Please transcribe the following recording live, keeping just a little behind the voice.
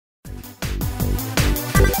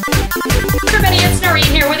Everybody, it's Noreen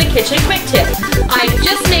here with a kitchen quick tip. I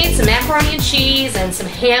just made some macaroni and cheese and some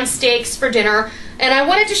ham steaks for dinner, and I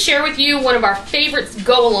wanted to share with you one of our favorite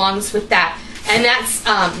go-alongs with that, and that's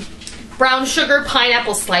brown sugar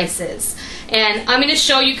pineapple slices. And I'm going to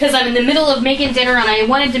show you because I'm in the middle of making dinner and I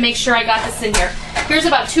wanted to make sure I got this in here. Here's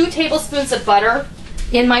about 2 tablespoons of butter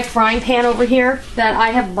in my frying pan over here that I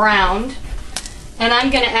have browned, and I'm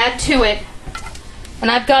going to add to it,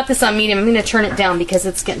 and I've got this on medium. I'm going to turn it down because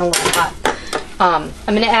it's getting a little hot. I'm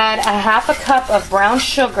going to add a 1/2 cup of brown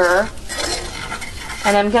sugar,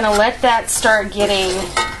 and I'm going to let that start getting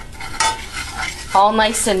all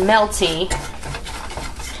nice and melty.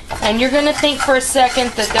 And you're going to think for a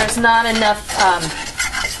second that there's not enough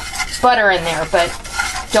butter in there, but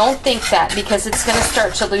don't think that because it's going to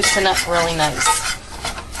start to loosen up really nice.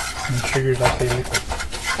 And sugar's actually liquid.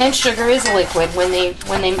 And sugar is liquid. When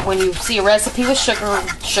you see a recipe with sugar,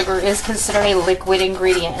 sugar is considered a liquid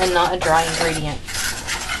ingredient and not a dry ingredient.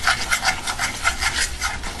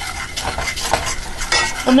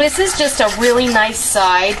 And this is just a really nice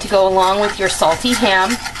side to go along with your salty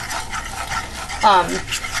ham.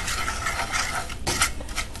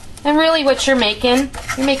 And really what you're making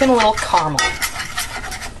a little caramel.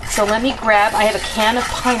 So let me grab, I have a can of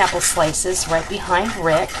pineapple slices right behind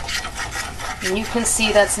Rick. And you can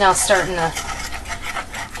see that's now starting to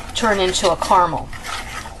turn into a caramel.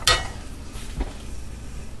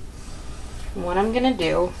 And what I'm going to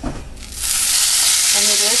do, and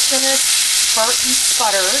it is going to spurt and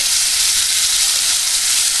sputter.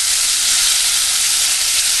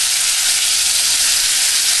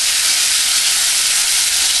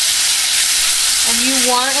 And you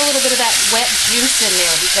want a little bit of that wet juice in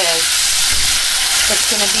there because it's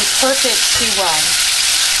going to be perfect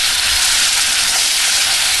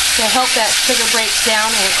to help that sugar break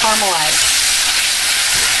down and caramelize.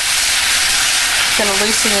 It's going to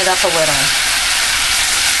loosen it up a little.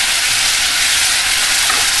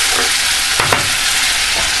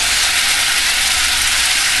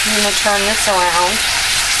 I'm going to turn this around.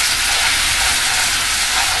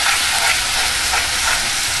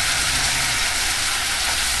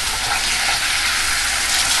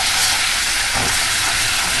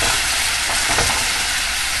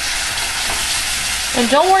 And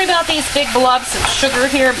don't worry about these big blobs of sugar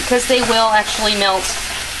here because they will actually melt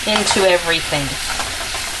into everything.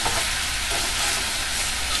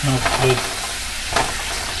 Smells good.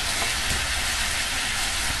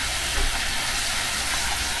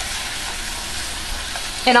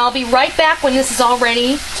 And I'll be right back when this is all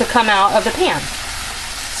ready to come out of the pan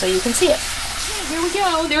so you can see it. Okay, here we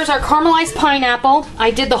go. There's our caramelized pineapple. I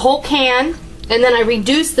did the whole can and then I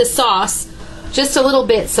reduced the sauce just a little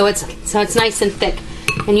bit so it's nice and thick.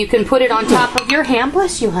 And you can put it on top of your ham.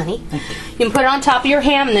 Bless you, honey. You can put it on top of your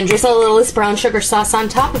ham and then drizzle a little of this brown sugar sauce on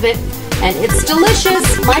top of it. And it's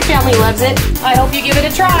delicious. My family loves it. I hope you give it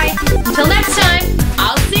a try. Until next time,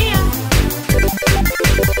 I'll